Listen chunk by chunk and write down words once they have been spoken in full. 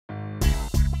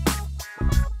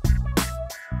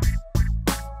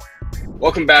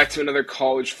Welcome back to another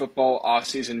college football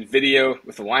offseason video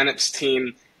with the lineups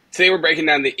team. Today we're breaking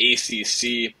down the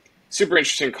ACC. Super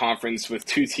interesting conference with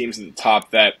two teams at the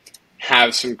top that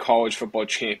have some college football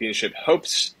championship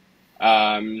hopes.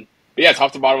 But yeah,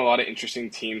 top to bottom, a lot of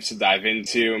interesting teams to dive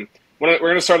into. We're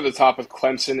going to start at the top with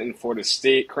Clemson and Florida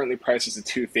State, currently priced as the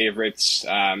two favorites.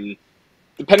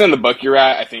 Depending on the book you're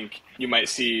at, I think you might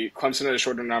see Clemson at a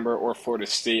shorter number or Florida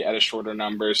State at a shorter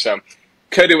number. So,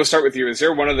 Cody, we'll start with you. Is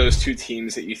there one of those two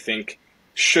teams that you think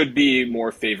should be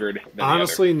more favored than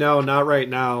Honestly, the other? no, not right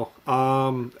now.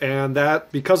 And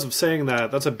that, because of saying that,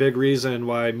 that's a big reason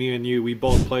why me and you, we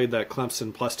both played that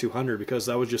Clemson plus 200, because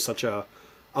that was just such a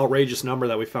outrageous number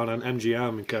that we found on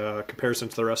MGM in comparison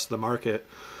to the rest of the market.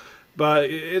 But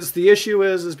the issue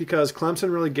is because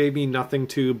Clemson really gave me nothing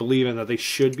to believe in that they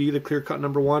should be the clear-cut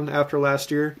number one after last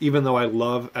year, even though I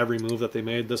love every move that they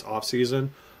made this offseason.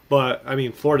 But, I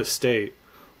mean, Florida State,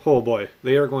 oh boy,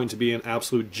 they are going to be an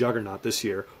absolute juggernaut this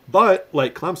year. But,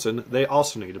 like Clemson, they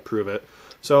also need to prove it.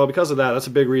 So because of that, that's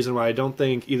a big reason why I don't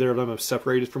think either of them have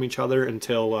separated from each other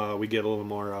until we get a little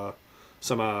more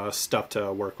some stuff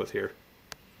to work with here.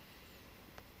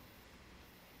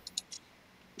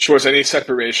 Schwartz, any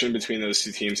separation between those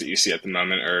two teams that you see at the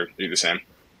moment, or are you the same?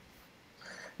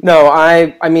 No,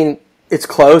 I mean, it's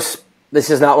close.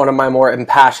 This is not one of my more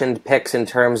impassioned picks in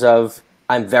terms of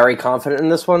I'm very confident in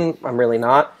this one. I'm really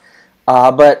not.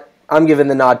 But I'm giving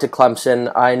the nod to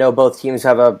Clemson. I know both teams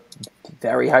have a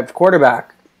very hyped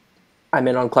quarterback. I'm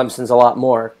in on Clemson's a lot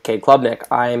more. Cade Klubnik.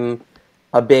 I'm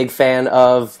a big fan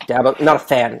of Dabo. Not a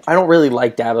fan. I don't really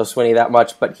like Dabo Swinney that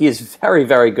much, but he is very,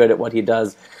 very good at what he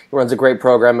does. He runs a great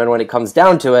program, and when it comes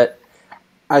down to it,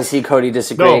 I see Cody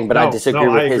disagreeing, I disagree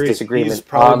with his disagreement. He's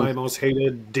probably my most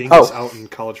hated dingus out in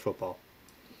college football.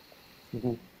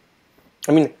 Mm-hmm.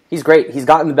 I mean, he's great. He's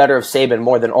gotten the better of Saban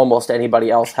more than almost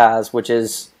anybody else has, which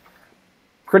is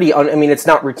pretty I mean, it's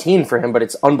not routine for him, but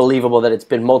it's unbelievable that it's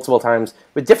been multiple times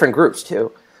with different groups,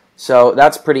 too. So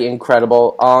that's pretty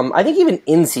incredible. I think even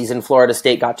in-season, Florida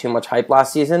State got too much hype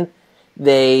last season.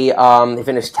 They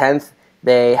finished 10th.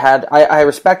 They had I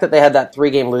respect that they had that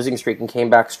 3-game losing streak and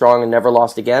came back strong and never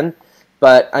lost again.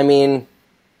 But, I mean,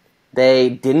 they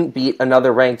didn't beat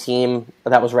another ranked team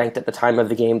that was ranked at the time of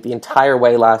the game the entire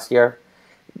way last year.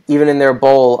 Even in their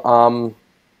bowl,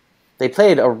 they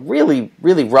played a really,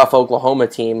 really rough Oklahoma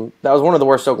team. That was one of the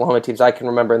worst Oklahoma teams I can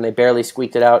remember, and they barely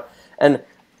squeaked it out. And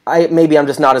maybe I'm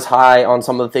just not as high on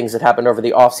some of the things that happened over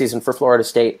the offseason for Florida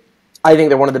State. I think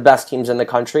they're one of the best teams in the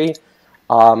country.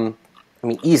 I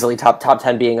mean, easily top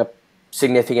 10 being a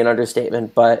significant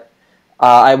understatement, but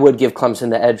I would give Clemson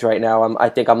the edge right now. I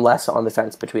think I'm less on the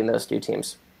fence between those two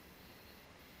teams.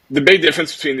 The big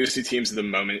difference between those two teams at the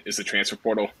moment is the transfer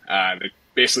portal. They're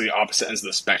basically opposite ends of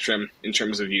the spectrum in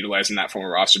terms of utilizing that form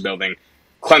of roster building.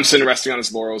 Clemson, resting on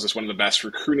its laurels, is one of the best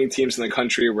recruiting teams in the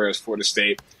country, whereas Florida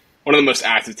State, one of the most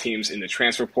active teams in the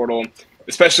transfer portal,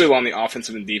 especially along the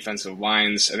offensive and defensive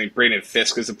lines. I think Braden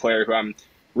Fisk is a player who I'm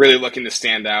really looking to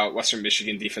stand out. Western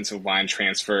Michigan defensive line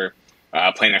transfer,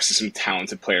 playing next to some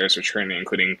talented players returning,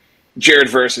 including Jared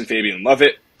Verse and Fabian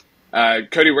Lovett.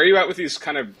 Cody, where are you at with these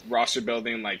kind of roster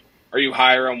building? Like, are you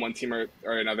higher on one team or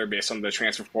another based on the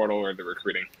transfer portal or the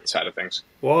recruiting side of things?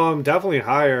 Well, I'm definitely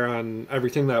higher on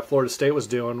everything that Florida State was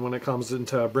doing when it comes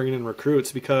into bringing in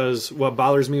recruits, because what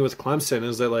bothers me with Clemson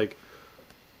is that, like,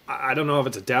 I don't know if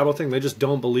it's a Dabo thing. They just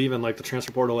don't believe in, like, the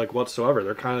transfer portal, like, whatsoever.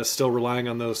 They're kind of still relying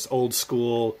on this old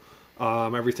school,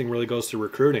 everything really goes through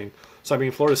recruiting. So, I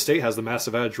mean, Florida State has the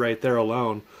massive edge right there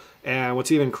alone. And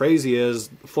what's even crazy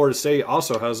is Florida State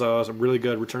also has some really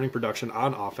good returning production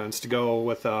on offense to go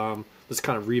with this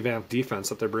kind of revamped defense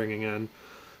that they're bringing in.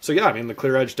 So, yeah, I mean, the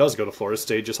clear edge does go to Florida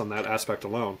State just on that aspect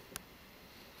alone.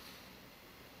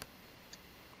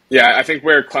 Yeah, I think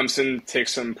where Clemson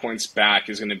takes some points back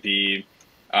is going to be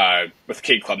with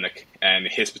Cade Klubnik and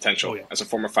his potential as a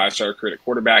former 5-star recruit at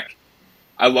quarterback.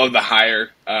 I love the hire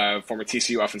former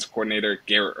TCU offensive coordinator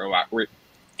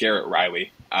Garrett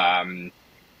Riley,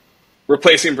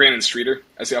 replacing Brandon Streeter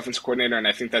as the offensive coordinator, and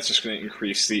I think that's just going to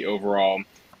increase the overall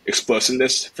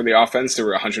explosiveness for the offense. They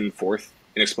were 104th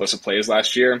in explosive plays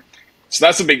last year. So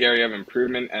that's a big area of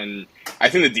improvement, and I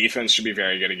think the defense should be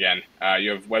very good again.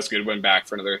 You have Wes Goodwin back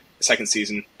for another second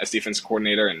season as defensive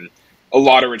coordinator, and a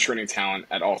lot of returning talent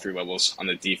at all three levels on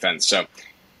the defense. So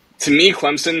to me,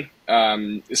 Clemson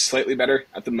is slightly better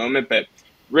at the moment, but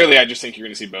really I just think you're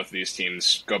going to see both of these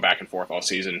teams go back and forth all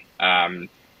season.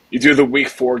 You do the Week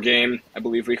 4 game, I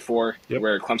believe Week 4,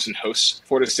 where Clemson hosts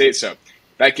Florida State. So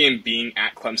that game being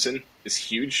at Clemson is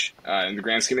huge in the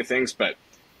grand scheme of things. But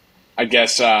I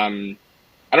guess, I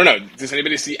don't know, does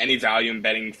anybody see any value in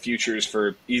betting futures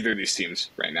for either of these teams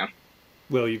right now?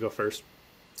 Will, you go first.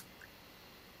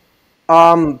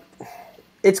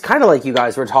 It's kind of like you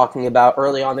guys were talking about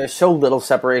early on. There's so little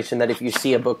separation that if you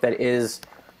see a book that is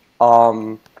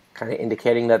kind of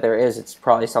indicating that there is, it's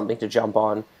probably something to jump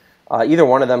on. Either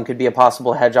one of them could be a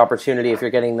possible hedge opportunity if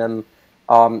you're getting them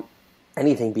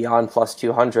anything beyond plus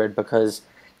 200, because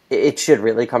it should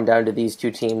really come down to these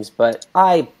two teams. But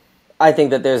I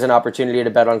think that there's an opportunity to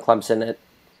bet on Clemson at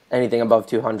anything above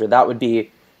 200. That would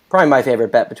be probably my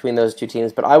favorite bet between those two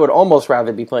teams. But I would almost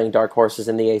rather be playing dark horses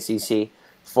in the ACC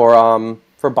for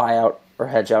buyout or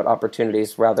hedge out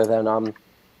opportunities rather than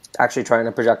actually trying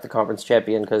to project the conference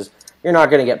champion, because you're not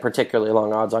going to get particularly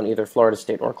long odds on either Florida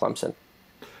State or Clemson.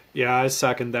 Yeah, I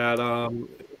second that.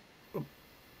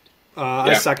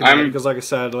 I second that because, like I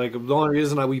said, like the only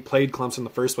reason that we played Clemson in the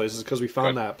first place is because we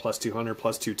found that plus 200,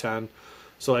 plus 210.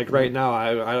 So like right now,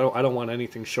 I don't want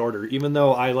anything shorter. Even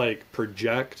though I like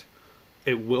project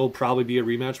it will probably be a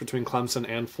rematch between Clemson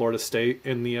and Florida State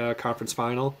in the conference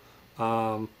final.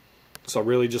 So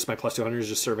really, just my plus 200 is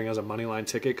just serving as a money line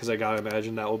ticket, because I gotta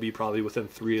imagine that will be probably within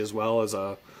 3 as well as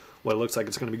what it looks like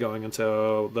it's going to be going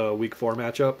into the Week 4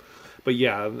 matchup. But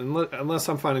yeah, unless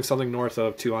I'm finding something north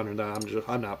of 200, then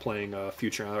I'm not playing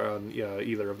future on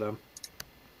either of them.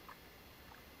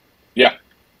 Yeah.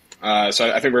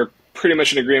 So I think we're pretty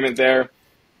much in agreement there.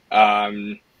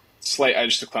 Slight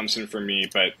edge to Clemson for me,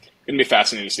 but going to be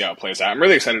fascinating to see how it plays out. I'm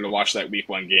really excited to watch that Week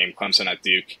 1 game, Clemson at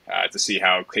Duke, to see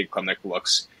how Cade Klubnik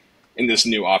looks in this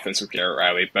new offense with Garrett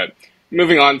Riley. But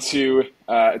moving on to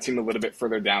a team a little bit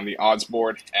further down the odds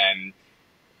board, and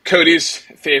Cody's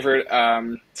favorite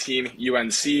team,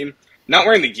 UNC. Not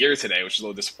wearing the gear today, which is a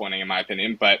little disappointing in my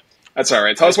opinion, but that's all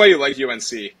right. Tell us why you like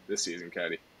UNC this season,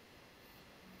 Cody.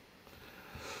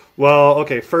 Well,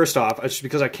 okay, first off, it's just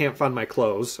because I can't find my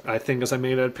clothes. I think, as I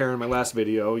made it apparent in my last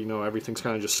video, everything's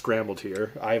kind of just scrambled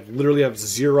here. I literally have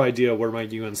zero idea where my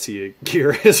UNC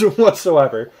gear is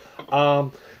whatsoever.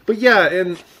 But yeah,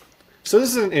 and so this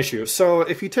is an issue. So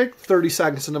if you take 30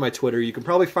 seconds into my Twitter, you can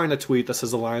probably find a tweet that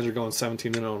says the Lions are going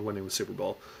 17-0 and winning the Super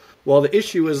Bowl. Well, the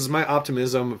issue is my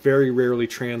optimism very rarely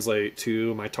translate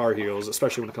to my Tar Heels,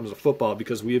 especially when it comes to football,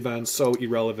 because we have been so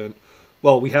irrelevant.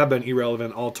 Well, we have been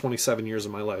irrelevant all 27 years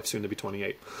of my life, soon to be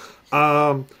 28.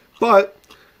 But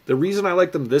the reason I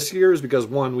like them this year is because,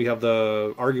 one, we have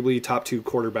the arguably top 2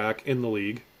 quarterback in the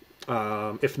league,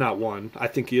 if not one. I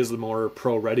think he is the more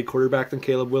pro-ready quarterback than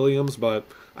Caleb Williams, but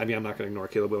I mean, I'm not going to ignore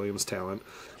Caleb Williams' talent.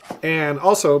 And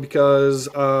also because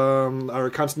our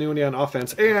continuity on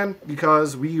offense, and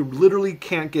because we literally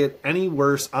can't get any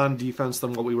worse on defense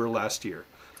than what we were last year.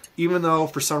 Even though,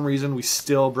 for some reason, we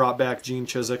still brought back Gene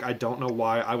Chizik. I don't know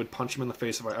why. I would punch him in the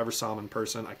face if I ever saw him in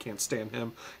person. I can't stand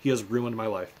him. He has ruined my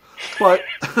life. But,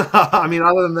 I mean,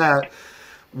 other than that,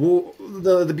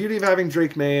 the beauty of having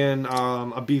Drake May and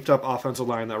a beefed-up offensive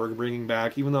line that we're bringing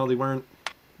back, even though they weren't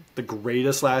the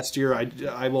greatest last year,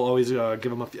 I will always give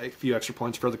them a few extra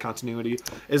points for the continuity,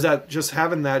 is that just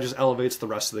having that just elevates the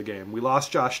rest of the game. We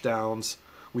lost Josh Downs.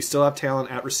 We still have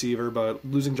talent at receiver, but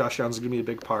losing Josh Downs is going to be a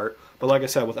big part. But like I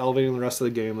said, with elevating the rest of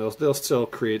the game, they'll still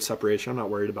create separation. I'm not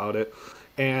worried about it.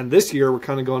 And this year, we're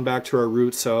kind of going back to our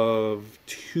roots of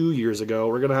 2 years ago.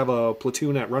 We're going to have a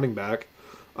platoon at running back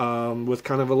with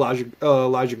kind of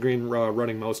Elijah Green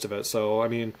running most of it. So, I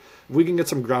mean, if we can get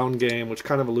some ground game, which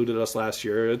kind of eluded us last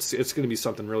year, it's going to be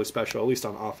something really special, at least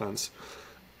on offense.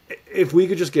 If we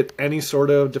could just get any sort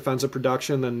of defensive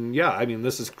production, then yeah, I mean,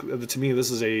 to me,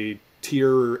 this is a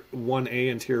Tier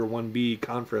 1A and Tier 1B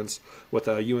conference with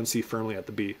UNC firmly at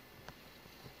the B.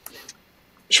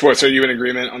 Schwartz, are you in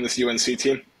agreement on this UNC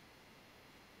team?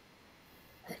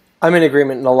 I'm in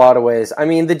agreement in a lot of ways. I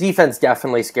mean, the defense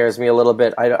definitely scares me a little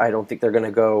bit. I don't think they're going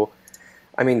to go...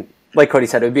 I mean, like Cody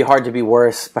said, it would be hard to be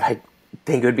worse, but I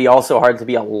think it would be also hard to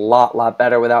be a lot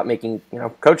better without making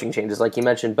coaching changes like you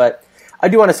mentioned. But I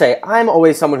do want to say, I'm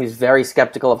always someone who's very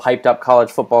skeptical of hyped-up college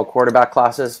football quarterback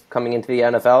classes coming into the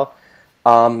NFL.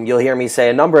 You'll hear me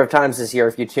say a number of times this year,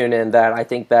 if you tune in, that I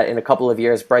think that in a couple of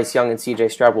years, Bryce Young and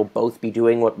CJ Stroud will both be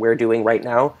doing what we're doing right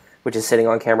now, which is sitting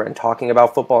on camera and talking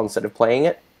about football instead of playing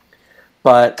it.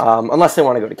 But unless they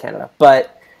want to go to Canada.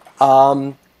 But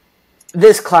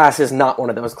this class is not one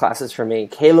of those classes for me.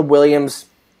 Caleb Williams,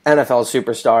 NFL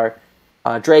superstar.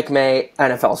 Drake May,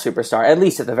 NFL superstar. At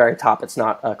least at the very top, it's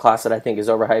not a class that I think is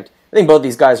overhyped. I think both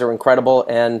these guys are incredible,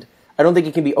 and I don't think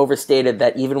it can be overstated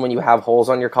that even when you have holes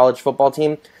on your college football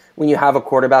team, when you have a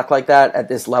quarterback like that at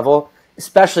this level,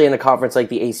 especially in a conference like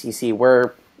the ACC,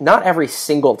 where not every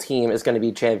single team is going to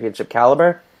be championship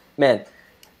caliber, man,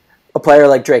 a player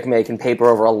like Drake May can paper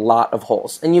over a lot of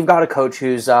holes. And you've got a coach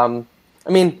who's,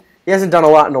 you he hasn't done a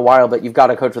lot in a while, but you've got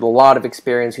a coach with a lot of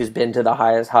experience who's been to the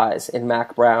highest highs in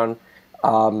Mac Brown,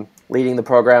 leading the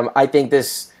program. I think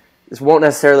this won't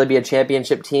necessarily be a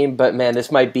championship team, but man,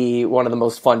 this might be one of the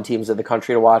most fun teams in the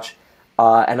country to watch.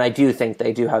 And I do think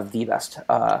they do have the best.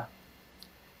 I'm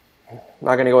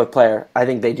not going to go with player. I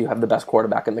think they do have the best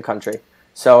quarterback in the country.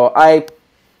 So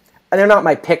they're not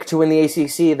my pick to win the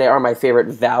ACC. They are my favorite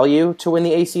value to win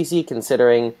the ACC,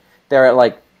 considering they're at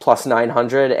like plus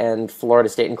 900, and Florida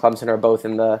State and Clemson are both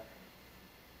in the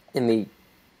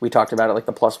we talked about it, like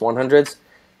the plus 100s.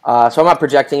 So I'm not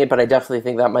projecting it, but I definitely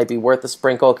think that might be worth a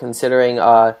sprinkle, considering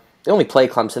they only play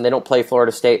Clemson. They don't play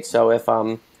Florida State. So if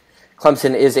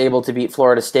Clemson is able to beat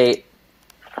Florida State,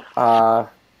 there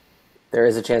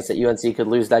is a chance that UNC could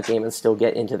lose that game and still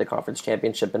get into the conference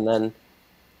championship. And then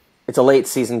it's a late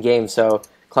season game, so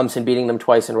Clemson beating them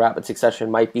twice in rapid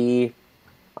succession might be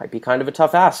kind of a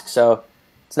tough ask. So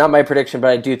it's not my prediction, but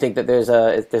I do think that there's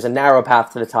a narrow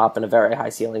path to the top and a very high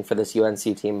ceiling for this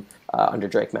UNC team under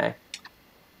Drake May.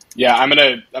 Yeah, I'm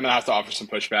gonna have to offer some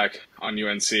pushback on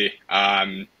UNC.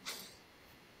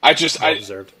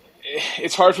 Deserved.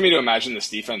 It's hard for me to imagine this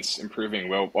defense improving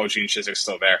while Gene Chizik's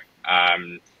still there.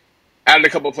 Added a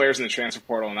couple of players in the transfer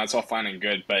portal, and that's all fine and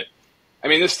good. But I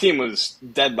mean, this team was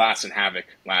dead last in Havoc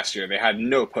last year. They had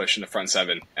no push in the front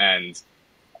seven, and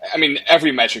I mean,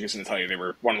 every metric is going to tell you they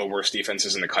were one of the worst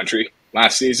defenses in the country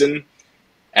last season.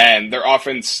 And their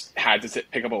offense had to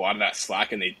pick up a lot of that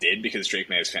slack, and they did because Drake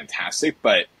May is fantastic.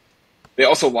 But they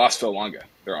also lost Phil Longa,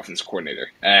 their offensive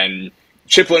coordinator. And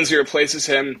Chip Lindsey replaces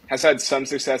him, has had some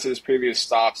success at his previous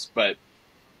stops, but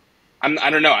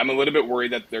I don't know. I'm a little bit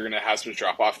worried that they're going to have some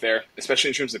drop-off there, especially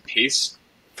in terms of pace.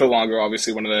 Phil Longa,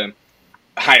 obviously one of the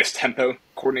highest tempo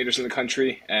coordinators in the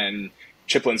country, and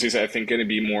Chip Lindsey's, I think, going to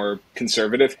be more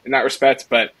conservative in that respect.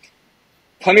 But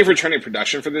plenty of returning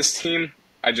production for this team.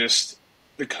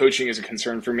 The coaching is a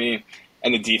concern for me,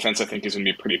 and the defense, I think, is going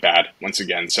to be pretty bad once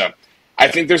again. So I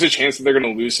think there's a chance that they're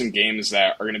going to lose some games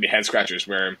that are going to be head-scratchers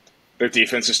where their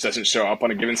defense just doesn't show up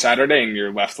on a given Saturday, and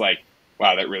you're left like,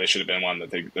 wow, that really should have been one that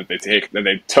they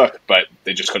took, but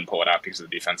they just couldn't pull it out because of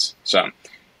the defense. So,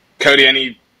 Cody,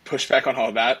 any pushback on all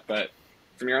of that? But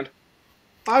from your end,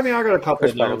 I mean, I got a couple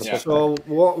of Pushback. notes. Yeah. So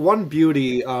one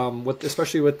beauty,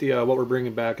 especially with the what we're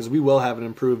bringing back, is we will have an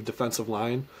improved defensive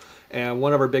line. And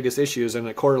one of our biggest issues, and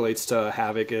it correlates to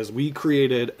Havoc, is we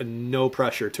created no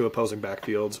pressure to opposing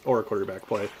backfields or quarterback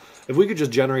play. If we could just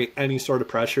generate any sort of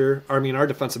pressure, I mean, our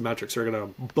defensive metrics are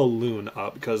going to balloon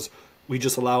up because we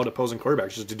just allowed opposing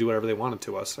quarterbacks just to do whatever they wanted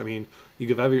to us. I mean, you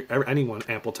give anyone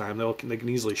ample time, they can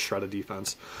easily shred a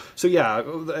defense. So, yeah,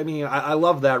 I mean, I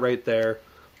love that right there.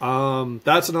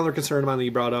 That's another concern of mine that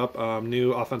you brought up.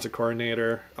 New offensive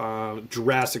coordinator,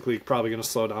 drastically probably going to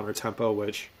slow down our tempo,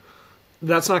 which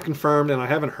that's not confirmed, and I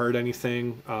haven't heard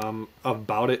anything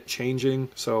about it changing.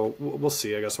 So we'll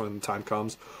see, I guess, when the time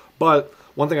comes. But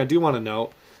one thing I do want to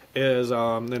note is,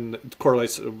 and it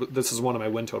correlates, this is one of my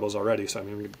win totals already, so I'm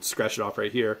going to scratch it off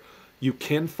right here. You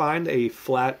can find a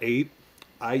flat 8.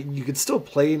 You could still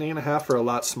play an 8.5 for a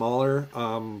lot smaller.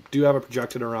 Do have it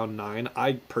projected around 9.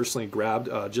 I personally grabbed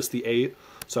just the 8,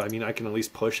 so I mean I can at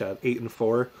least push at 8 and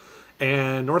 4.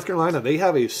 And North Carolina, they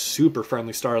have a super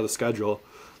friendly start of the schedule.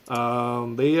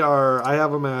 I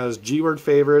have them as G-word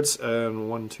favorites, and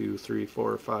 1, 2, 3,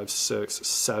 4, 5, 6,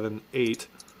 7, 8.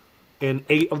 In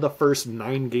 8 of the first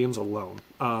 9 games alone,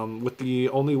 with the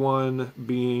only one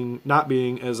not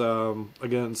being is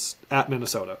at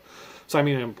Minnesota. So I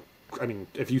mean,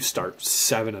 if you start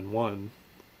 7-1,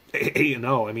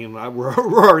 8-0, I mean, we're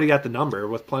already at the number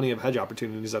with plenty of hedge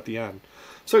opportunities at the end.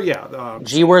 So yeah,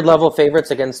 G-word level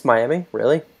favorites against Miami,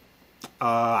 really?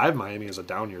 I have Miami as a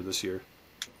down year this year.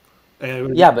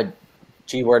 And Yeah, but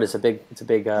G-word is a big.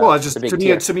 well, it's just a big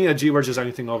to me, a G-word is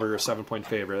anything over a 7-point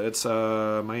favorite. It's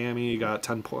Miami got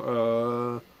 10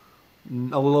 a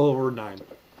little over 9.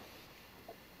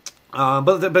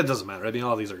 But it doesn't matter. I mean,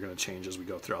 all these are going to change as we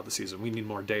go throughout the season. We need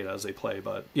more data as they play,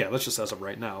 but yeah, that's just as of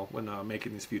right now when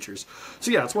making these futures.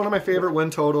 So yeah, it's one of my favorite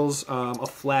win totals. A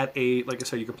flat 8, like I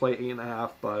said, you can play 8.5,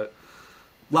 but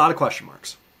a lot of question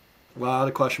marks. A lot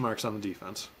of question marks on the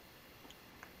defense.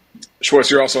 Schwartz,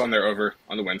 you're also on there over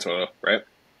on the win total, right?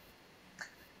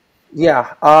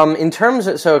 Yeah. In terms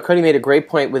of, so Cody made a great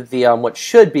point with the what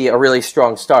should be a really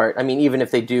strong start. I mean, even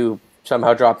if they do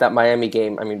somehow drop that Miami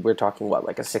game, I mean, we're talking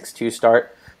like a 6-2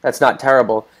 start. That's not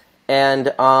terrible.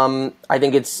 And I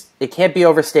think it can't be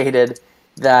overstated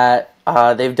that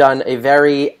they've done a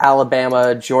very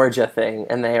Alabama-Georgia thing,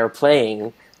 and they are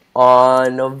playing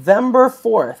on November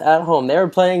 4th at home. They are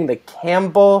playing the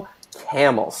Campbell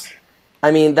Camels. I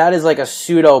mean, that is like a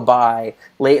pseudo bye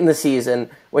late in the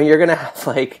season when you're going to have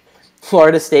like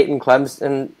Florida State and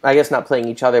Clemson, I guess not playing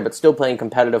each other, but still playing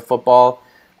competitive football.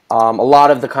 A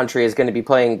lot of the country is going to be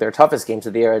playing their toughest games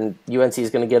of the year, and UNC is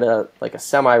going to get a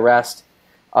semi-rest.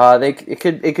 It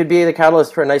could be the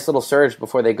catalyst for a nice little surge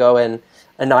before they go and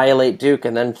annihilate Duke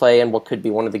and then play in what could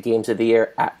be one of the games of the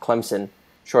year at Clemson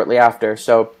shortly after.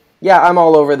 So, yeah, I'm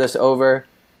all over this over.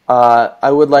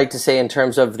 I would like to say in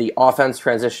terms of the offense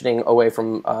transitioning away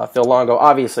from Phil Longo,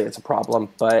 obviously it's a problem,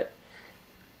 but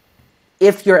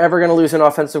if you're ever going to lose an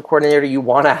offensive coordinator, you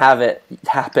want to have it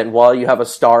happen while you have a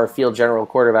star field general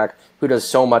quarterback who does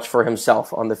so much for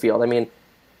himself on the field. I mean,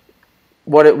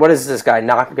 what is this guy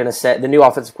not going to say? The new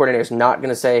offensive coordinator is not going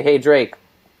to say, hey, Drake,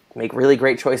 make really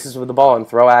great choices with the ball and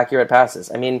throw accurate passes.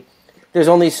 I mean, there's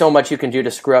only so much you can do to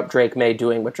screw up Drake May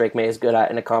doing what Drake May is good at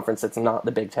in a conference that's not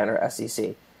the Big Ten or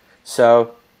SEC.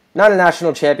 So, not a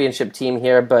national championship team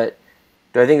here, but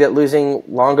do I think that losing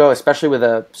Longo, especially with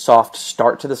a soft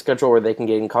start to the schedule where they can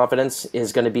gain confidence,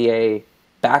 is going to be a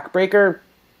backbreaker?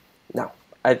 No.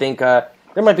 I think there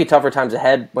might be tougher times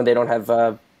ahead when they don't have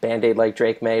a Band-Aid like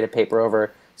Drake May to paper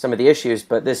over some of the issues,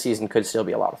 but this season could still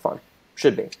be a lot of fun.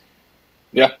 Should be.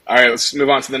 Yeah. All right, let's move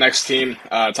on to the next team.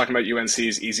 Talking about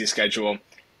UNC's easy schedule.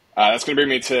 That's going to bring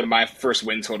me to my first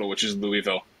win total, which is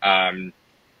Louisville.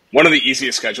 One of the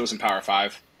easiest schedules in Power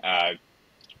 5. I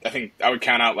think I would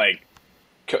count out,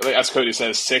 as Cody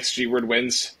says, 6 G-Word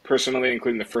wins, personally,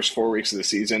 including the first 4 weeks of the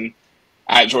season.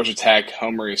 At Georgia Tech,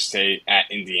 home Murray State,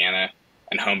 at Indiana,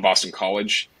 and home Boston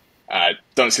College.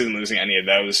 Don't see them losing any of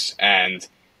those. And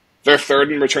they're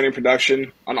third in returning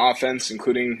production on offense,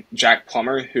 including Jack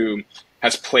Plummer, who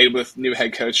has played with new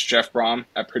head coach Jeff Brom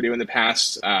at Purdue in the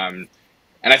past. And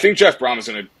I think Jeff Brom is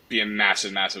going to be a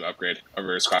massive, massive upgrade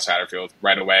over Scott Satterfield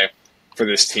right away for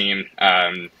this team.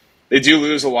 They do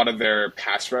lose a lot of their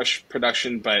pass rush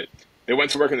production, but they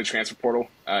went to work in the transfer portal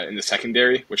in the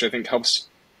secondary, which I think helps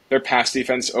their pass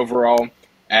defense overall.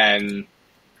 And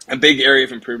a big area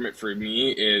of improvement for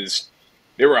me is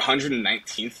they were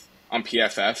 119th on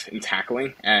PFF in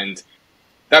tackling, and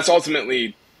that's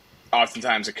ultimately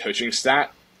oftentimes a coaching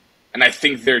stat. And I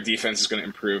think their defense is going to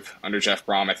improve under Jeff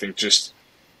Brom. I think just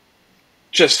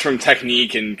from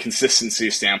technique and consistency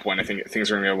standpoint, I think things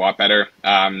are going to be a lot better.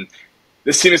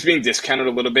 This team is being discounted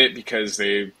a little bit because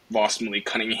they lost Malik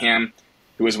Cunningham,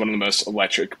 who was one of the most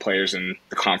electric players in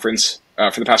the conference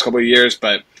for the past couple of years.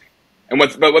 But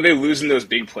what they lose in those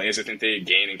big plays, I think they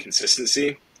gain in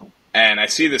consistency. And I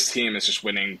see this team as just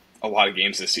winning a lot of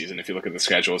games this season if you look at the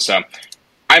schedule. So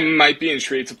I might be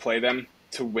intrigued to play them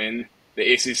to win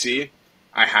the ACC.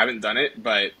 I haven't done it,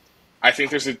 but I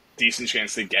think there's a decent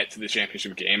chance they get to the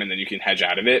championship game and then you can hedge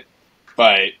out of it.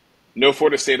 But no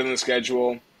Florida State on the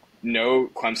schedule. No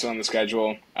Clemson on the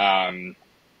schedule. And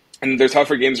their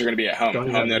tougher games are going to be at home.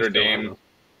 Home Notre Dame.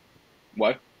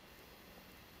 What?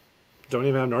 Don't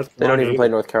even have North Carolina. They don't even play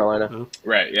North Carolina. No.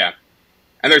 Right, yeah.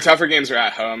 And their tougher games are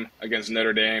at home against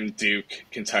Notre Dame, Duke,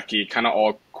 Kentucky, kind of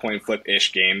all coin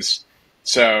flip-ish games.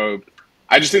 So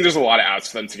I just think there's a lot of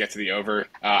outs for them to get to the over.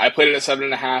 I played it at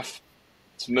 7.5.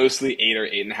 It's mostly 8 or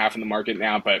 8.5 in the market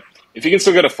now, but if you can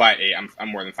still get a flat 8, I'm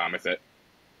more than fine with it.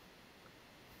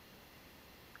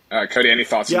 Cody, any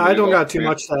thoughts? Yeah, I don't got too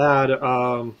much to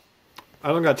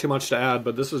add.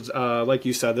 But this was, like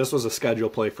you said, this was a schedule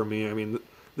play for me. I mean,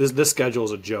 this schedule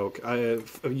is a joke.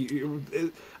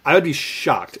 I would be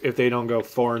shocked if they don't go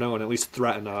 4-0 and at least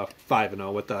threaten a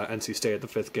 5-0 with NC State at the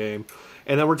 5th game.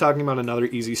 And then we're talking about another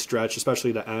easy stretch,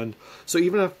 especially to end. So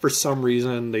even if for some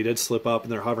reason they did slip up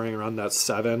and they're hovering around that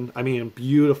 7, I mean,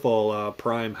 beautiful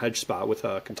prime hedge spot with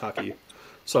Kentucky.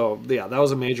 So, yeah, that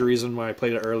was a major reason why I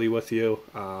played it early with you.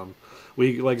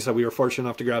 Like I said, we were fortunate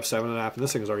enough to grab 7.5, and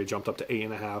this thing has already jumped up to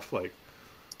 8.5. Like,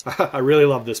 I really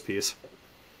love this piece.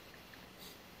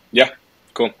 Yeah,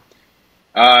 cool.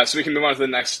 So we can move on to the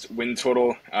next win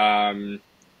total.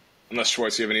 Unless,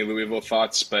 Schwartz, you have any Louisville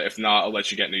thoughts, but if not, I'll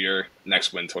let you get into your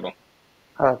next win total.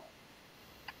 I'll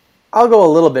go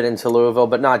a little bit into Louisville,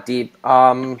 but not deep.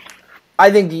 I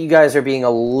think you guys are being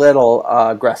a little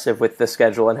aggressive with the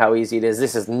schedule and how easy it is.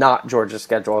 This is not Georgia's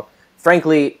schedule.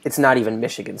 Frankly, it's not even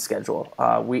Michigan's schedule.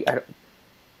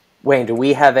 Wayne, do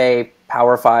we have a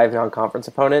Power 5 non-conference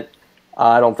opponent?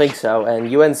 I don't think so. And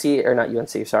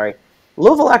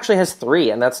Louisville actually has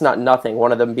 3, and that's not nothing,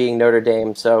 one of them being Notre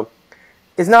Dame. So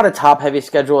it's not a top-heavy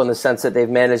schedule in the sense that they've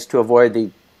managed to avoid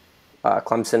the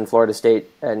Clemson, Florida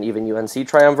State, and even UNC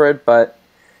triumvirate. But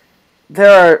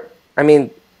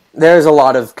there's a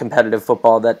lot of competitive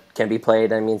football that can be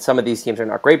played. I mean, some of these teams are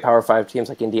not great Power 5 teams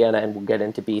like Indiana, and we'll get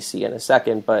into BC in a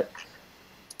second, but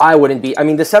I wouldn't be... I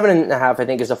mean, the 7.5, I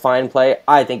think, is a fine play.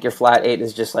 I think your flat 8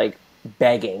 is just,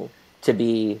 begging to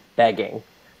be begging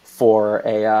for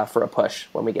a push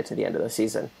when we get to the end of the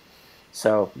season.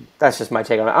 So that's just my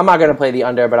take on it. I'm not going to play the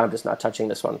under, but I'm just not touching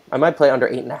this one. I might play under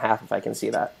 8.5 if I can see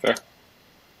that. Fair.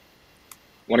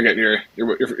 Want to get your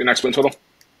next win total?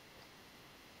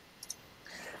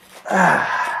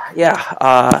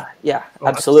 Yeah,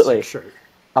 absolutely. That's a sick shirt.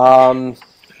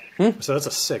 So that's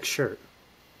a sick shirt.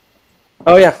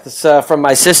 Oh yeah, this from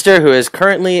my sister, who is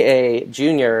currently a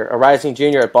rising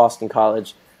junior at Boston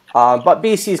College. But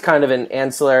BC is kind of an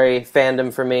ancillary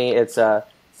fandom for me. It's the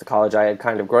college I had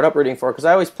kind of grown up rooting for because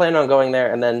I always planned on going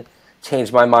there and then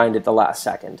changed my mind at the last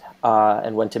second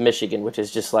and went to Michigan, which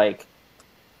is just like,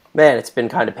 man, it's been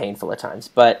kind of painful at times.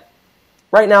 But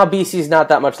right now, BC is not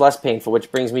that much less painful,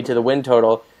 which brings me to the win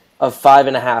total of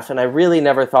 5.5. And I really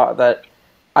never thought that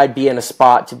I'd be in a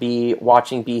spot to be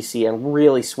watching BC and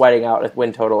really sweating out a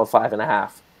win total of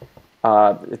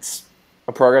 5.5. It's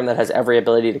a program that has every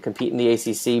ability to compete in the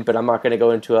ACC, but I'm not going to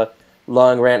go into a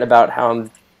long rant about how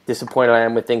disappointed I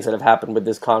am with things that have happened with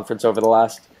this conference over the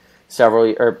last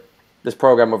this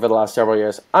program over the last several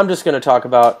years. I'm just going to talk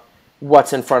about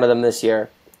what's in front of them this year.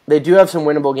 They do have some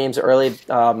winnable games early.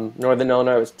 Northern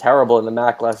Illinois was terrible in the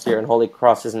MAC last year, and Holy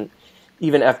Cross isn't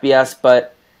even FBS,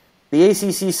 but the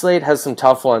ACC slate has some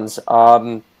tough ones.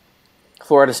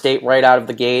 Florida State right out of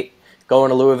the gate, going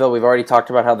to Louisville. We've already talked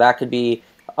about how that could be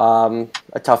a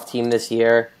tough team this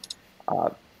year.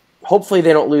 Hopefully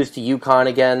they don't lose to UConn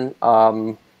again.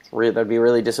 That'd be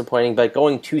really disappointing. But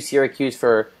going to Syracuse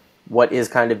for what is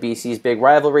kind of BC's big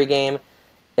rivalry game,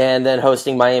 and then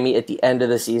hosting Miami at the end of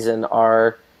the season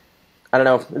are, I don't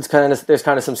know, there's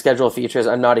kind of some schedule features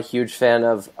I'm not a huge fan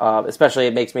of, especially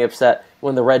it makes me upset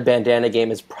when the red bandana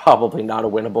game is probably not a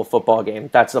winnable football game.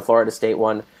 That's the Florida State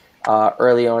one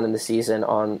early on in the season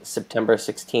on September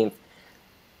 16th.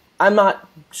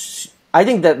 I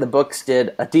think that the books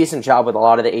did a decent job with a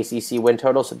lot of the ACC win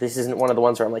totals, so this isn't one of the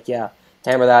ones where I'm like, yeah,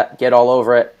 hammer that, get all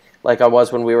over it, like I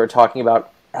was when we were talking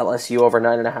about LSU over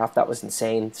 9.5. That was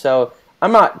insane. So I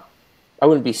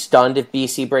wouldn't be stunned if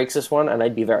BC breaks this one, and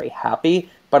I'd be very happy,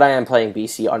 but I am playing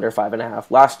BC under 5.5.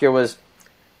 Last year was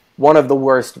one of the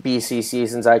worst BC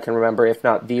seasons I can remember, if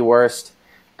not the worst.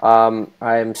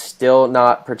 I'm still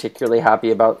not particularly happy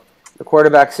about the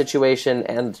quarterback situation,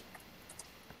 and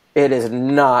it is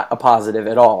not a positive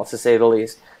at all, to say the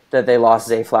least, that they lost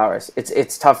Zay Flowers.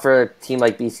 It's tough for a team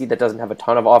like BC that doesn't have a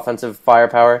ton of offensive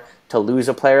firepower to lose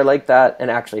a player like that and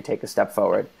actually take a step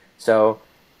forward. So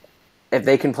if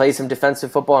they can play some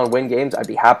defensive football and win games, I'd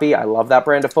be happy. I love that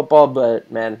brand of football,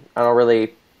 but man, I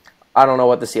don't know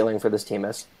what the ceiling for this team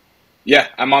is. Yeah,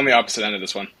 I'm on the opposite end of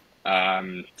this one,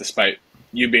 despite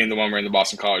you being the one wearing the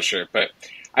Boston College shirt. But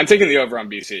I'm taking the over on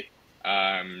BC.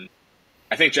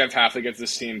 I think Jeff Hafley gets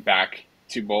this team back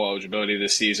to bowl eligibility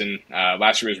this season.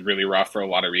 Last year was really rough for a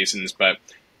lot of reasons, but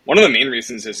one of the main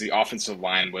reasons is the offensive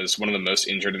line was one of the most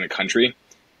injured in the country,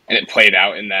 and it played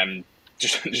out in them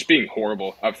just being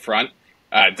horrible up front.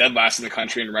 Dead last in the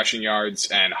country in rushing yards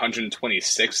and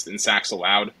 126th in sacks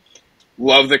allowed.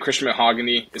 Love that Christian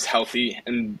Mahogany is healthy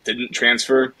and didn't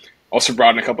transfer. Also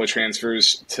brought in a couple of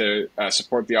transfers to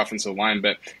support the offensive line,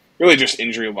 but really just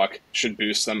injury luck should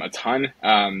boost them a ton.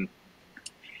 And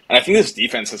I think this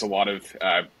defense has a lot of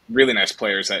really nice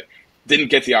players that didn't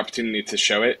get the opportunity to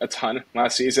show it a ton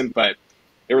last season, but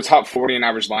they were top 40 in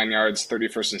average line yards,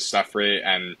 31st in stuff rate,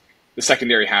 and the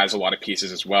secondary has a lot of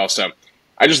pieces as well. So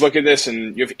I just look at this,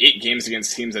 and you have 8 games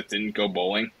against teams that didn't go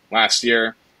bowling last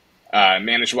year.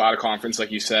 Manageable out of conference,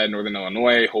 like you said, Northern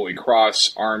Illinois, Holy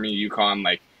Cross, Army, UConn.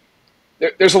 Like,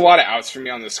 there's a lot of outs for me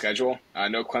on the schedule.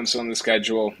 No Clemson on the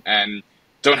schedule, and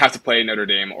don't have to play Notre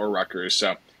Dame or Rutgers.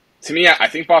 So to me, I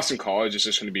think Boston College is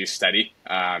just going to be steady.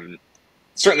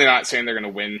 Certainly not saying they're going to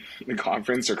win the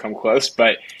conference or come close,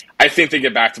 but I think they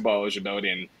get back to bowl eligibility,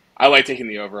 and I like taking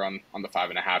the over on the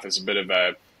 5.5 as a bit of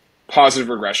a positive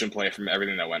regression play from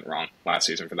everything that went wrong last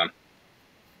season for them.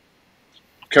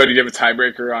 Cody, do you have a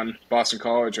tiebreaker on Boston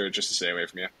College, or just to stay away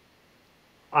from you?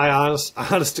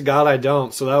 Honest to God, I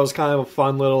don't. So that was kind of a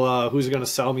fun little who's going to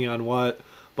sell me on what.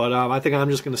 But I think I'm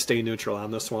just going to stay neutral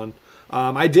on this one.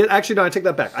 I did actually no, I take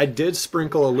that back. I did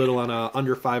sprinkle a little on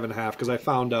under 5.5 because I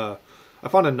found it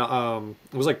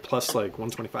was like plus like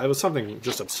 125. It was something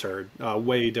just absurd,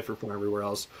 way different from everywhere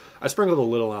else. I sprinkled a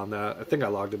little on that. I think I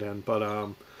logged it in,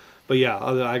 but yeah,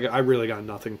 I really got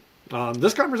nothing.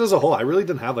 This conference as a whole, I really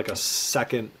didn't have like a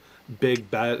second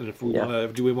big bet, and if we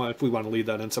want to lead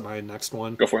that into my next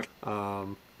one, go for it.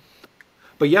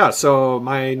 But yeah, so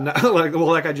my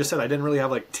like I just said, I didn't really have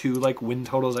like 2 like win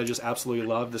totals I just absolutely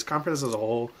love. This conference as a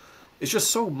whole, it's just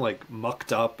so like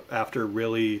mucked up after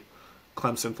really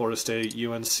Clemson, Florida State,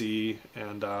 UNC,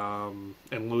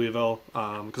 and Louisville.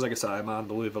 Because like I said, I'm on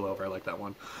the Louisville over. I like that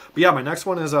one. But yeah, my next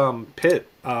one is Pitt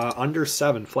under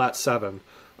 7, flat 7.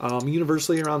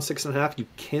 Universally around 6.5. You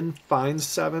can find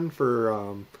 7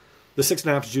 for the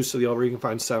 6.5 is juiced to the over. You can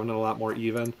find 7 and a lot more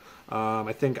even.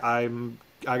 I think I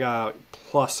got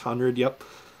plus 100. Yep.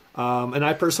 And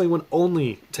I personally would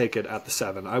only take it at the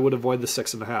 7. I would avoid the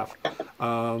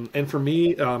 6.5. And for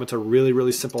me, it's a really,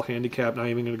 really simple handicap. Not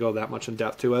even going to go that much in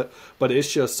depth to it, but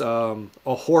it's just a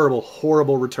horrible,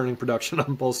 horrible returning production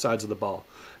on both sides of the ball.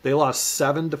 They lost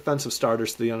 7 defensive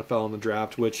starters to the NFL in the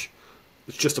draft, which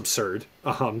is just absurd.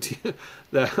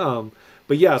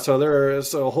 But yeah, so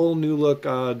there's a whole new look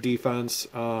defense.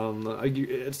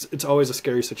 It's always a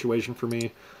scary situation for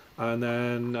me. And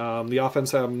then the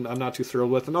offense I'm not too thrilled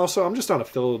with. And also, I'm just not a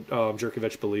Phil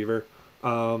Jerkovich believer.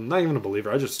 Not even a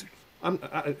believer.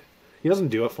 He doesn't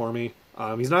do it for me.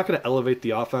 He's not going to elevate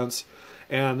the offense.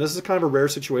 And this is kind of a rare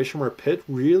situation where Pitt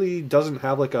really doesn't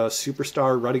have like a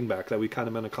superstar running back that we kind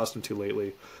of been accustomed to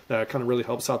lately that kind of really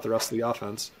helps out the rest of the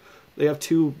offense. They have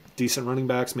 2 decent running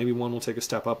backs. Maybe one will take a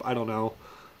step up. I don't know.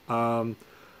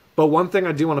 But one thing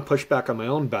I do want to push back on my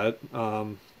own bet,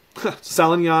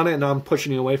 selling you on it, and I'm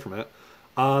pushing you away from it.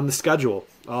 On the schedule,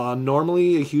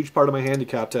 normally a huge part of my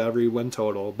handicap to every win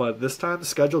total, but this time the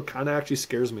schedule kind of actually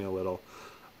scares me a little.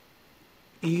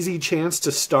 Easy chance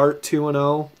to start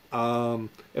 2-0.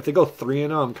 If they go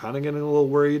 3-0, I'm kind of getting a little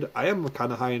worried. I am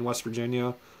kind of high in West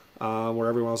Virginia, where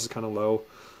everyone else is kind of low.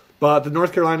 But the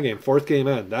North Carolina game, 4th game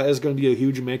in, that is going to be a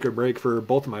huge make or break for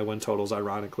both of my win totals,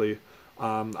 ironically.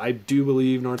 I do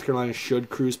believe North Carolina should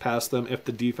cruise past them if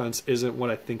the defense isn't what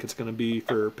I think it's going to be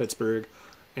for Pittsburgh,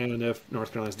 and if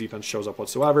North Carolina's defense shows up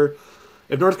whatsoever.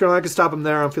 If North Carolina can stop them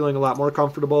there, I'm feeling a lot more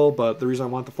comfortable, but the reason I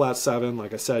want the flat 7,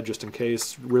 like I said, just in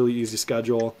case, really easy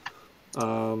schedule.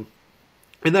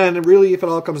 And then really, if it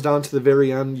all comes down to the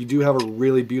very end, you do have a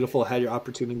really beautiful head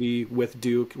opportunity with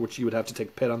Duke, which you would have to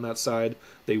take Pitt on that side.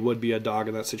 They would be a dog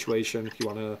in that situation if you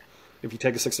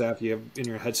take a 6.5, you have in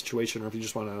your head situation, or if you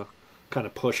just want to kind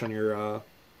of push on your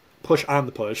push,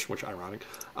 which ironic.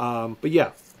 But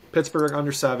yeah, Pittsburgh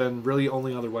under 7, really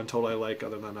only other one total I like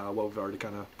other than what we've already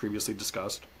kind of previously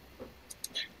discussed.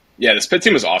 Yeah, this Pitt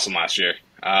team was awesome last year,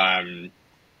 and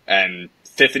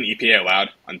 5th in EPA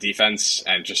allowed on defense,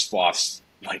 and just lost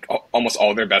like almost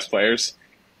all their best players,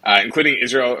 including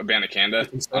Israel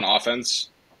Abanikanda on offense,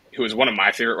 who was one of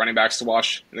my favorite running backs to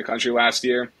watch in the country last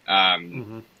year.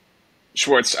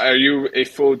 Schwartz, are you a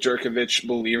full Jerkovich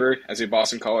believer as a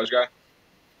Boston College guy?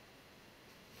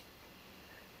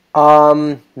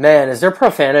 Man, is there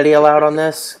profanity allowed on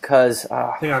this? Because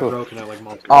I think I've broken it like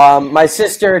multiple. My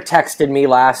sister texted me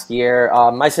last year.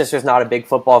 My sister's not a big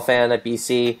football fan at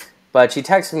BC, but she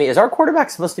texted me, "Is our quarterback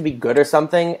supposed to be good or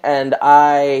something?" And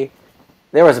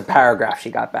there was a paragraph she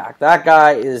got back. That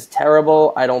guy is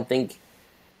terrible. I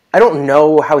don't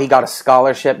know how he got a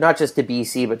scholarship, not just to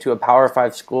BC, but to a Power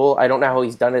 5 school. I don't know how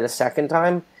he's done it a second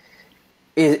time.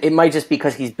 It might just be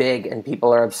because he's big and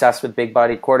people are obsessed with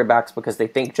big-bodied quarterbacks because they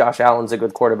think Josh Allen's a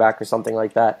good quarterback or something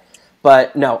like that.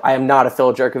 But no, I am not a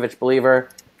Phil Jerkovich believer.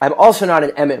 I'm also not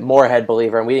an Emmett Moorhead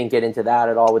believer, and we didn't get into that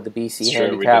at all with the BC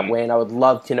handicap. Wayne, I would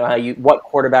love to know what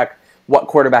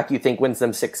quarterback you think wins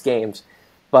them 6 games.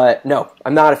 But no,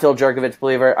 I'm not a Phil Jerkovich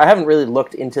believer. I haven't really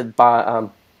looked into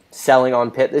selling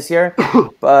on Pitt this year.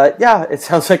 But yeah, it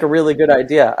sounds like a really good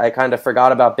idea. I kind of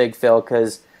forgot about Big Phil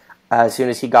because as soon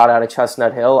as he got out of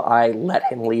Chestnut Hill, I let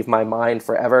him leave my mind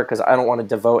forever because I don't want to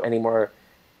devote any more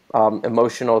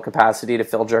emotional capacity to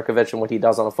Phil Jerkovich and what he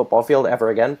does on a football field ever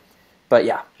again. But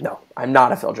yeah, no, I'm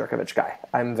not a Phil Jerkovich guy.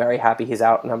 I'm very happy he's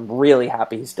out, and I'm really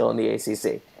happy he's still in the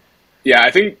ACC. Yeah,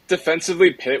 I think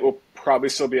defensively Pitt will probably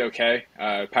still be okay.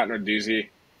 Pat Narduzzi,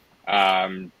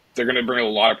 they're going to bring a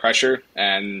lot of pressure,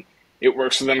 and it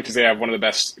works for them because they have one of the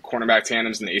best cornerback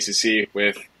tandems in the ACC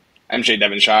with MJ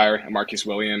Devonshire and Marquise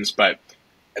Williams. But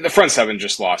the front 7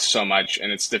 just lost so much,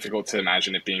 and it's difficult to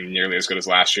imagine it being nearly as good as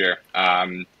last year.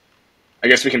 I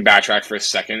guess we can backtrack for a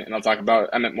second, and I'll talk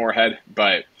about Emmett Moorhead.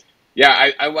 But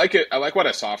yeah, I like it. I like what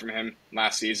I saw from him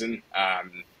last season.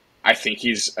 I think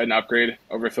he's an upgrade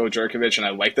over Phil Jerkovich, and I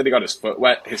like that he got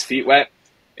his feet wet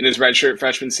in his redshirt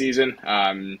freshman season.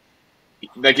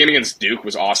 That game against Duke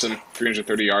was awesome,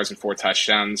 330 yards and 4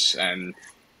 touchdowns, and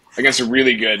against a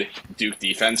really good Duke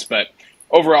defense. But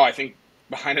overall, I think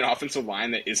behind an offensive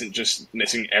line that isn't just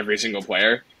missing every single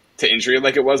player to injury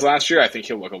like it was last year, I think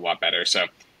he'll look a lot better. So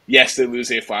yes, they lose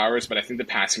Zay Flowers, but I think the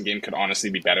passing game could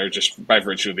honestly be better just by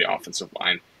virtue of the offensive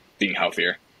line being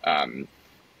healthier.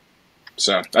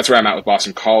 So that's where I'm at with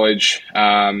Boston College.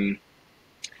 Let's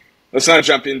now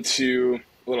jump into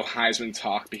a little Heisman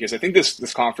talk because I think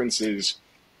this conference is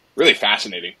really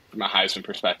fascinating from a Heisman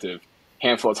perspective.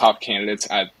 Handful of top candidates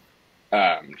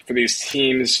for these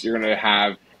teams. You're going to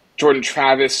have Jordan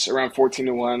Travis around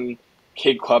 14-1,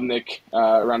 Cade Klubnik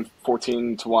around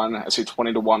 14-1. I see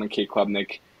 20-1 on Cade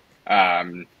Klubnik,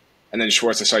 and then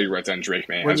Schwartz. I saw you wrote down Drake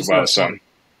May as well. So,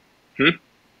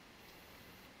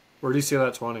 Where do you see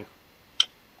that 20?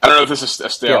 I don't know if this is a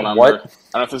stale number. What? I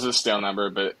don't know if this is a stale number,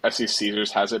 but FC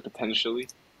Caesars has it potentially,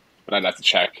 but I'd have to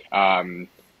check.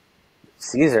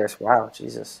 Caesars, wow,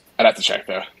 Jesus. I'd have to check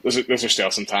though. Those are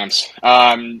stale sometimes.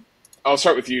 I'll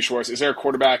start with you, Schwartz. Is there a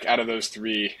quarterback out of those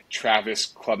three, Travis,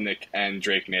 Klubnik, and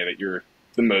Drake May, that you're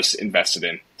the most invested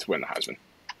in to win the Heisman?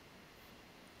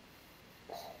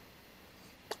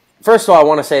 First of all, I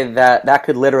want to say that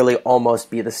could literally almost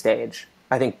be the stage.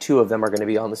 I think two of them are going to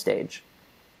be on the stage.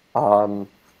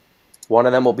 One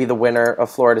of them will be the winner of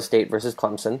Florida State versus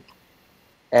Clemson,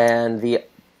 and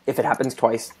if it happens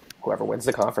twice, whoever wins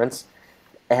the conference,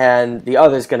 and the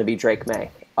other is going to be Drake May.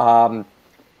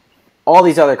 All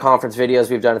these other conference videos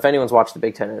we've done, if anyone's watched the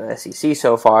Big Ten and the SEC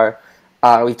so far,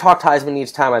 we talked Heisman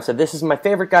each time. I've said, this is my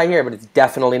favorite guy here, but it's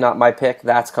definitely not my pick.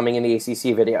 That's coming in the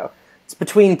ACC video. It's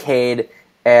between Cade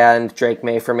and Drake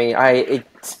May for me. I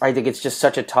think it's just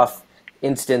such a tough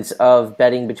instance of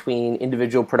betting between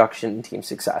individual production and team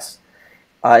success.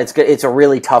 It's a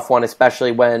really tough one,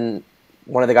 especially when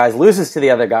one of the guys loses to the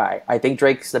other guy. I think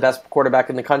Drake's the best quarterback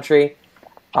in the country.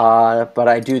 But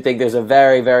I do think there's a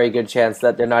very, very good chance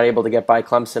that they're not able to get by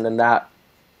Clemson, and that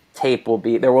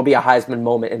there will be a Heisman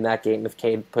moment in that game if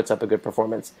Cade puts up a good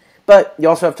performance. But you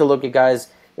also have to look at guys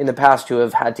in the past who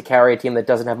have had to carry a team that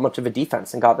doesn't have much of a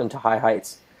defense and got them to high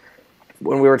heights.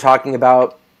 When we were talking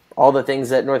about all the things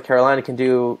that North Carolina can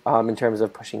do in terms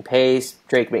of pushing pace,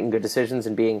 Drake making good decisions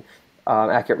and being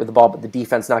accurate with the ball, but the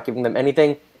defense not giving them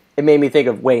anything, it made me think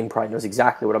of, Wayne probably knows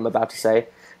exactly what I'm about to say,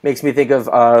 makes me think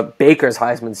of Baker's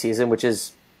Heisman season, which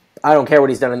is, I don't care what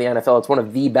he's done in the NFL, it's one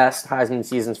of the best Heisman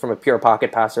seasons from a pure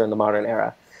pocket passer in the modern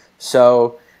era.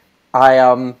 So,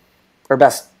 or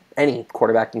best any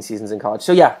quarterbacking seasons in college.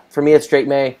 So yeah, for me it's Drake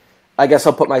May. I guess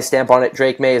I'll put my stamp on it.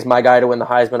 Drake May is my guy to win the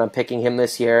Heisman. I'm picking him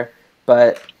this year.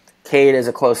 But Cade is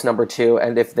a close number 2,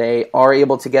 and if they are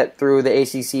able to get through the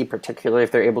ACC, particularly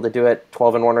if they're able to do it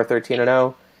 12-1 or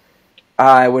 13-0,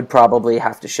 I would probably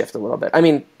have to shift a little bit. I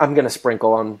mean, I'm going to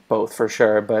sprinkle on both for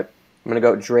sure, but I'm going to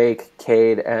go Drake,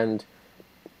 Cade, and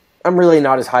I'm really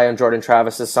not as high on Jordan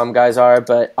Travis as some guys are,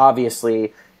 but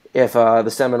obviously if the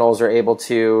Seminoles are able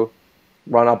to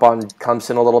run up on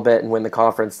Clemson a little bit and win the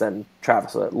conference, then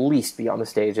Travis will at least be on the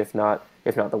stage, if not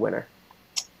the winner.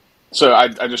 So I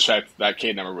just checked. That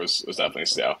Cade number was definitely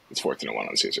stale. It's 14-1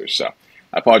 on Caesars, so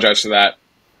I apologize for that.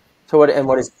 So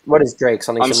what is Drake?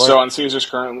 Something similar? So on Caesars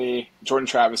currently, Jordan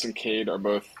Travis and Cade are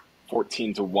both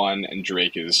 14-1, and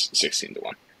Drake is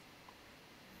 16-1.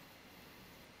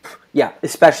 Yeah,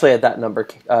 especially at that number,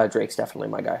 Drake's definitely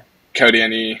my guy. Cody,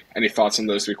 any thoughts on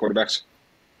those three quarterbacks?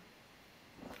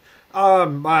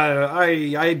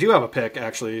 I do have a pick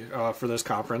actually for this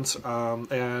conference,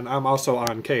 and I'm also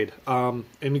on Cade. And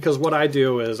because what I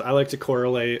do is I like to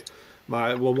correlate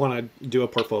I do a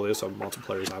portfolio, so multiple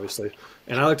players obviously,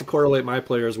 and I like to correlate my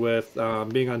players with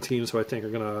being on teams who I think are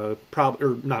going to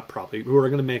who are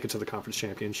going to make it to the conference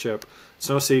championship. It's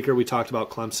no secret we talked about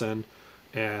Clemson.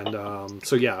 And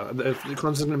so, yeah, if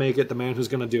Clemson's going to make it, the man who's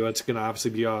going to do it's going to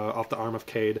obviously be off the arm of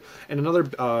Cade. And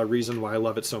another reason why I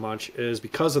love it so much is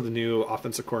because of the new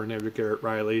offensive coordinator, Garrett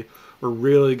Riley. We're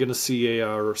really going to see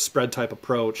a spread-type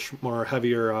approach, more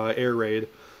heavier air raid.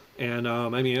 And, I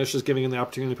mean, it's just giving them the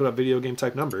opportunity to put up video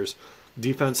game-type numbers.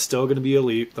 Defense still going to be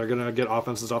elite. They're going to get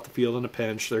offenses off the field in a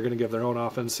pinch. They're going to give their own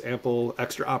offense ample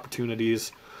extra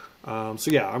opportunities. So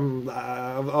yeah, I'm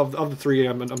of the three,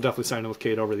 I'm definitely signing with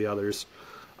Cade over the others.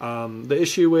 The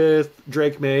issue with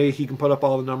Drake May, he can put up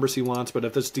all the numbers he wants, but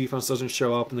if this defense doesn't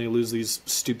show up and they lose these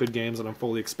stupid games that I'm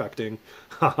fully expecting,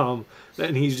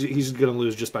 then he's going to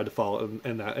lose just by default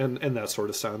in that sort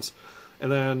of sense.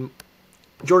 And then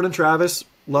Jordan Travis,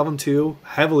 love him too.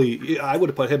 Heavily, I would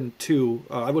have put him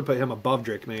I would put him above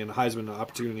Drake May in the Heisman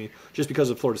opportunity just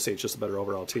because of Florida State's just a better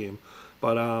overall team.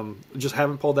 But just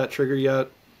haven't pulled that trigger yet.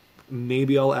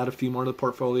 Maybe I'll add a few more to the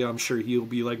portfolio. I'm sure he'll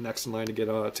be like next in line to get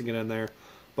in there.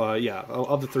 But yeah,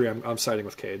 of the three, I'm siding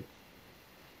with Cade.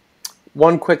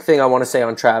 One quick thing I want to say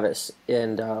on Travis,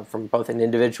 and from both an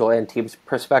individual and team's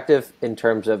perspective, in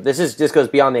terms of this goes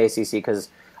beyond the ACC because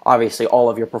obviously all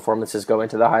of your performances go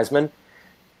into the Heisman.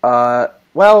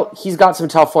 Well, he's got some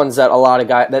tough ones that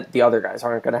that the other guys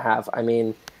aren't going to have. I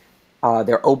mean,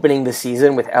 they're opening the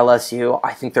season with LSU.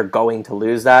 I think they're going to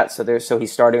lose that, so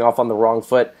he's starting off on the wrong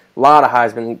foot. A lot of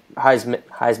Heismen,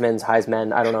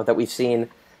 I don't know, that we've seen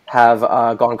have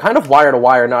gone kind of wire to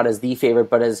wire, not as the favorite,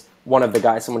 but as one of the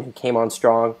guys, someone who came on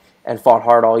strong and fought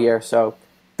hard all year. So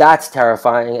that's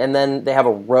terrifying. And then they have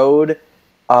a road.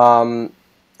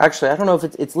 Actually, I don't know if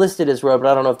it's listed as road,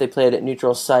 but I don't know if they play it at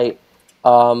neutral site.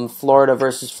 Florida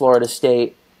versus Florida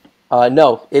State.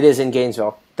 No, it is in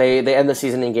Gainesville. They end the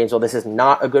season in Gainesville. This is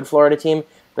not a good Florida team,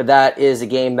 but that is a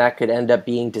game that could end up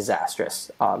being disastrous,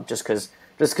 just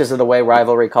because of the way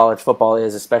rivalry college football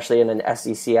is, especially in an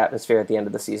SEC atmosphere at the end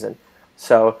of the season.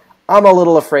 So I'm a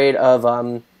little afraid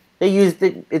of.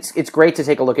 It's great to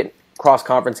take a look at cross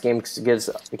conference games because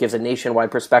it gives a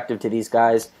nationwide perspective to these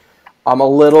guys. I'm a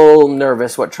little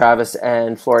nervous what Travis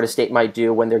and Florida State might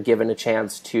do when they're given a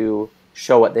chance to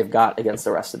show what they've got against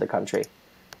the rest of the country.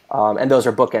 And those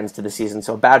are bookends to the season.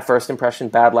 So bad first impression,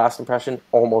 bad last impression,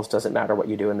 almost doesn't matter what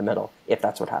you do in the middle, if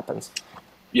that's what happens.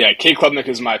 Yeah, Cade Klubnik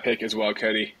is my pick as well,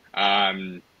 Cody.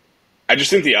 I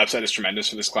just think the upside is tremendous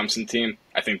for this Clemson team.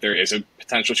 I think there is a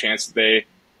potential chance that they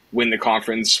win the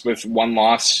conference with one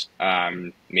loss,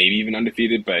 maybe even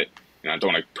undefeated, but I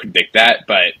don't want to predict that.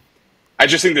 But I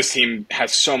just think this team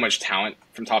has so much talent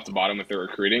from top to bottom with their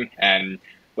recruiting. And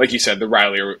like you said, the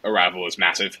Riley arrival is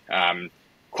massive.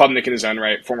 Klubnik in his own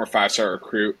right, former 5-star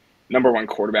recruit, #1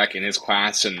 quarterback in his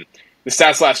class. And the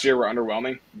stats last year were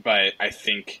underwhelming, but I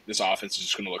think this offense is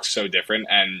just going to look so different.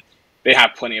 And they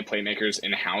have plenty of playmakers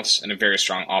in-house and a very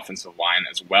strong offensive line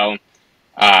as well.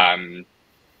 I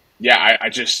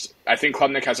think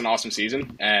Klubnik has an awesome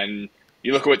season. And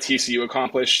you look at what TCU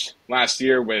accomplished last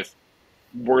year with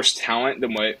worse talent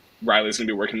than what Riley's going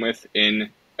to be working with in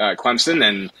Clemson,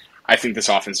 and I think this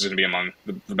offense is going to be among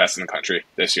the best in the country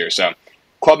this year. So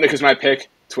Klubnik is my pick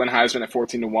to win Heisman at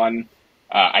 14-1.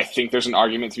 I think there's an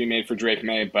argument to be made for Drake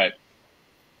May, but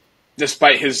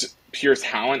despite his pure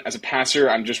talent as a passer,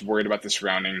 I'm just worried about the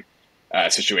surrounding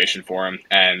situation for him.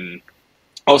 And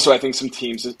also, I think some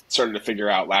teams started to figure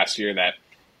out last year that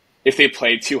if they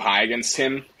played too high against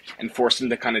him and forced him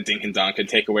to kind of dink and dunk and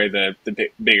take away the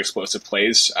big explosive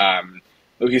plays,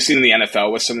 like you've seen in the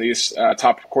NFL with some of these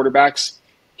top quarterbacks,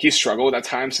 he struggled at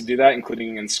times to do that,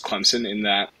 including against Clemson in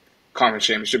that conference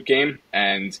championship game.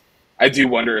 And I do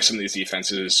wonder if some of these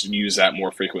defenses use that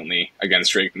more frequently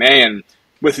against Drake May, and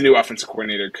with the new offensive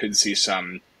coordinator, could see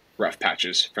some rough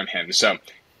patches from him. So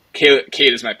Cade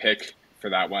is my pick for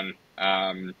that one.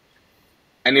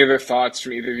 Any other thoughts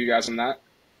from either of you guys on that?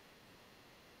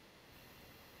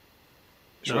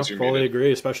 No, fully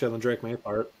agree, especially on the Drake May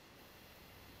part.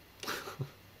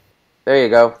 There you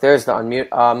go. There's the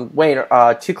unmute. Wayne,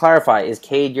 to clarify, is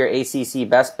Cade your ACC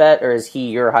best bet, or is he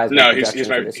your Heisman? No, he's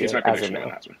my prediction on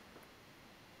Heisman.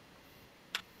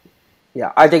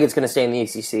 Yeah, I think it's going to stay in the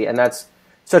ACC, and that's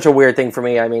such a weird thing for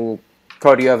me. I mean,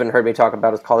 Cody, you haven't heard me talk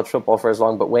about college football for as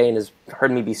long, but Wayne has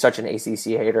heard me be such an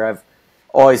ACC hater. I've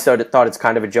always thought it's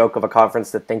kind of a joke of a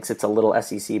conference that thinks it's a little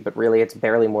SEC, but really it's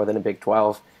barely more than a Big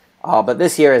 12. But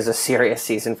this year is a serious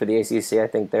season for the ACC. I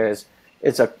think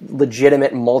it's a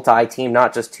legitimate multi-team,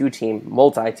 not just two-team,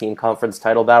 multi-team conference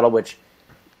title battle, which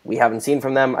we haven't seen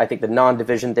from them. I think the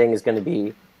non-division thing is going to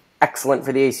be excellent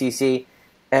for the ACC.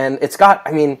 And it's got,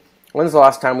 I mean, when's the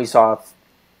last time we saw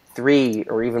 3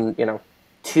 or even,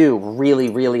 2 really,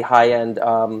 really high-end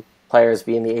players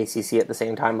be in the ACC at the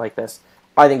same time like this?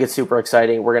 I think it's super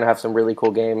exciting. We're going to have some really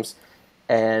cool games.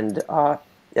 And,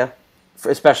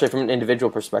 especially from an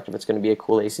individual perspective, it's going to be a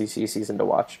cool ACC season to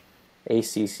watch.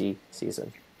 ACC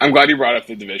season. I'm glad you brought up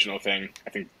the divisional thing. I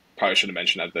think probably should have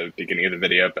mentioned at the beginning of the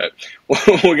video, but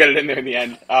we'll get it in there in the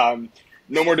end.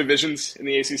 No more divisions in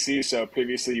the ACC, so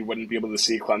previously you wouldn't be able to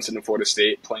see Clemson and Florida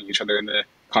State playing each other in the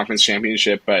conference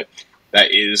championship, but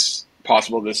that is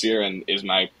possible this year and is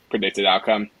my predicted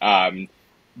outcome.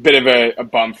 Bit of a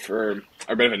bump or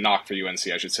a bit of a knock for UNC,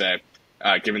 I should say,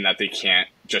 given that they can't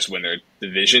just win their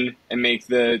division and make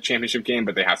the championship game,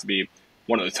 but they have to be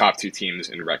one of the top 2 teams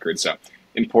in record. So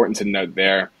important to note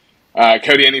there.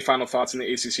 Cody, any final thoughts on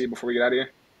the ACC before we get out of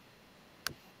here?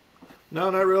 No,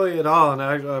 not really at all. And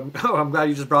I'm glad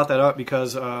you just brought that up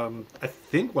because I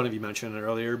think one of you mentioned it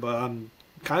earlier, but I'm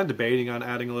kind of debating on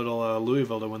adding a little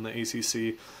Louisville to win the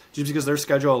ACC just because their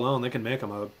schedule alone, they can make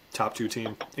them a top 2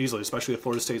 team easily, especially if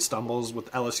Florida State stumbles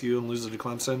with LSU and loses to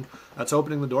Clemson. That's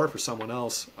opening the door for someone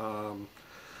else.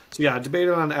 So yeah, I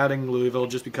debated on adding Louisville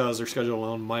just because their schedule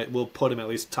alone will put them at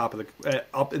least top of the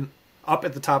up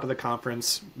at the top of the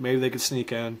conference. Maybe they could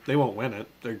sneak in. They won't win it.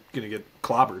 They're going to get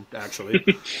clobbered actually.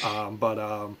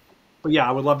 But yeah,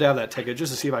 I would love to have that ticket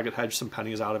just to see if I could hedge some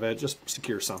pennies out of it, just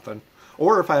secure something.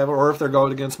 Or if they're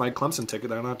going against my Clemson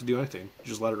ticket, I don't have to do anything.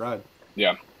 Just let it ride.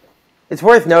 Yeah. It's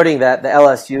worth noting that the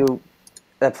LSU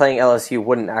that playing LSU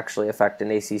wouldn't actually affect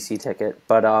an ACC ticket,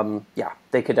 but yeah,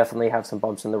 they could definitely have some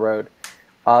bumps in the road.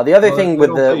 The other thing with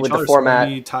the format,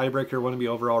 so tiebreaker wouldn't be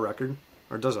overall record,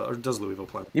 or does Louisville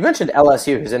play? You mentioned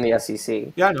LSU, who's in the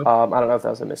SEC. Yeah, I know. I don't know if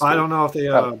that was a mistake. I don't know if they,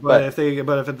 but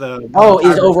if the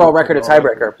is overall record a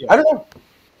tiebreaker? Yeah. I don't know.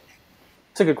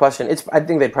 It's a good question. I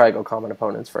think they'd probably go common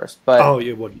opponents first, but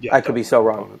I could be so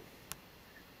wrong.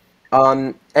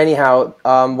 Anyhow,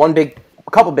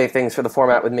 a couple big things for the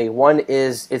format with me. One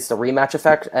is it's the rematch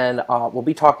effect, and we'll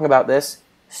be talking about this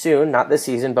soon, not this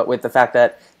season, but with the fact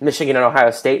that Michigan and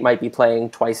Ohio State might be playing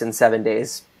twice in 7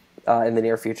 days in the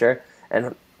near future.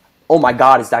 And oh my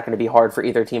God, is that going to be hard for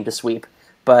either team to sweep?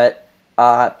 But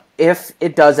if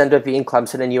it does end up being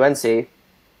Clemson and UNC,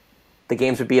 the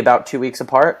games would be about 2 weeks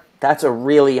apart. That's a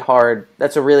really hard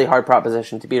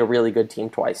proposition to beat a really good team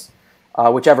twice,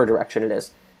 whichever direction it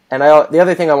is. And the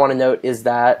other thing I want to note is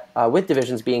that with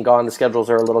divisions being gone, the schedules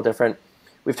are a little different.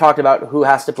 We've talked about who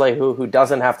has to play who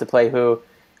doesn't have to play who,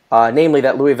 namely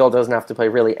that Louisville doesn't have to play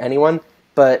really anyone.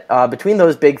 But between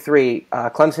those big three,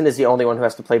 Clemson is the only one who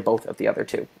has to play both of the other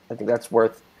two. I think that's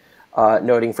worth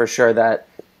noting for sure, that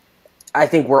I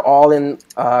think we're all in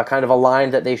kind of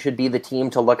aligned that they should be the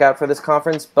team to look at for this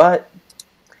conference, but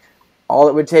all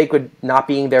it would take would not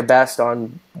being their best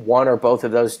on one or both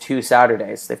of those 2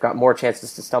 Saturdays. They've got more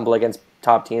chances to stumble against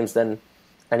top teams than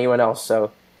anyone else.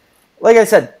 So, like I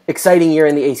said, exciting year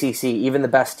in the ACC. Even the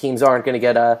best teams aren't going to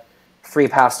get a free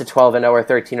pass to 12-0 or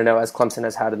 13-0 as Clemson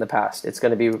has had in the past. It's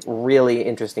going to be really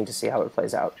interesting to see how it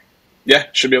plays out. Yeah,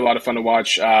 should be a lot of fun to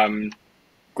watch. The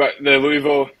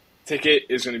Louisville ticket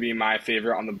is going to be my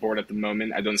favorite on the board at the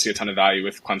moment. I don't see a ton of value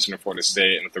with Clemson or Florida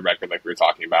State, and with the record like we were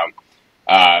talking about.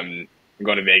 I'm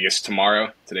going to Vegas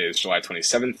tomorrow. Today is July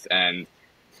 27th, and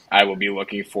I will be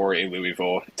looking for a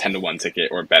Louisville 10-1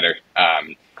 ticket or better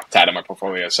to add on my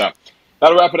portfolio. So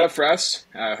that'll wrap it up for us.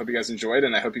 I hope you guys enjoyed,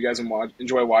 and I hope you guys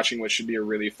enjoy watching what should be a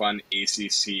really fun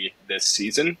ACC this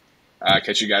season.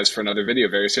 Catch you guys for another video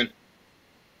very soon.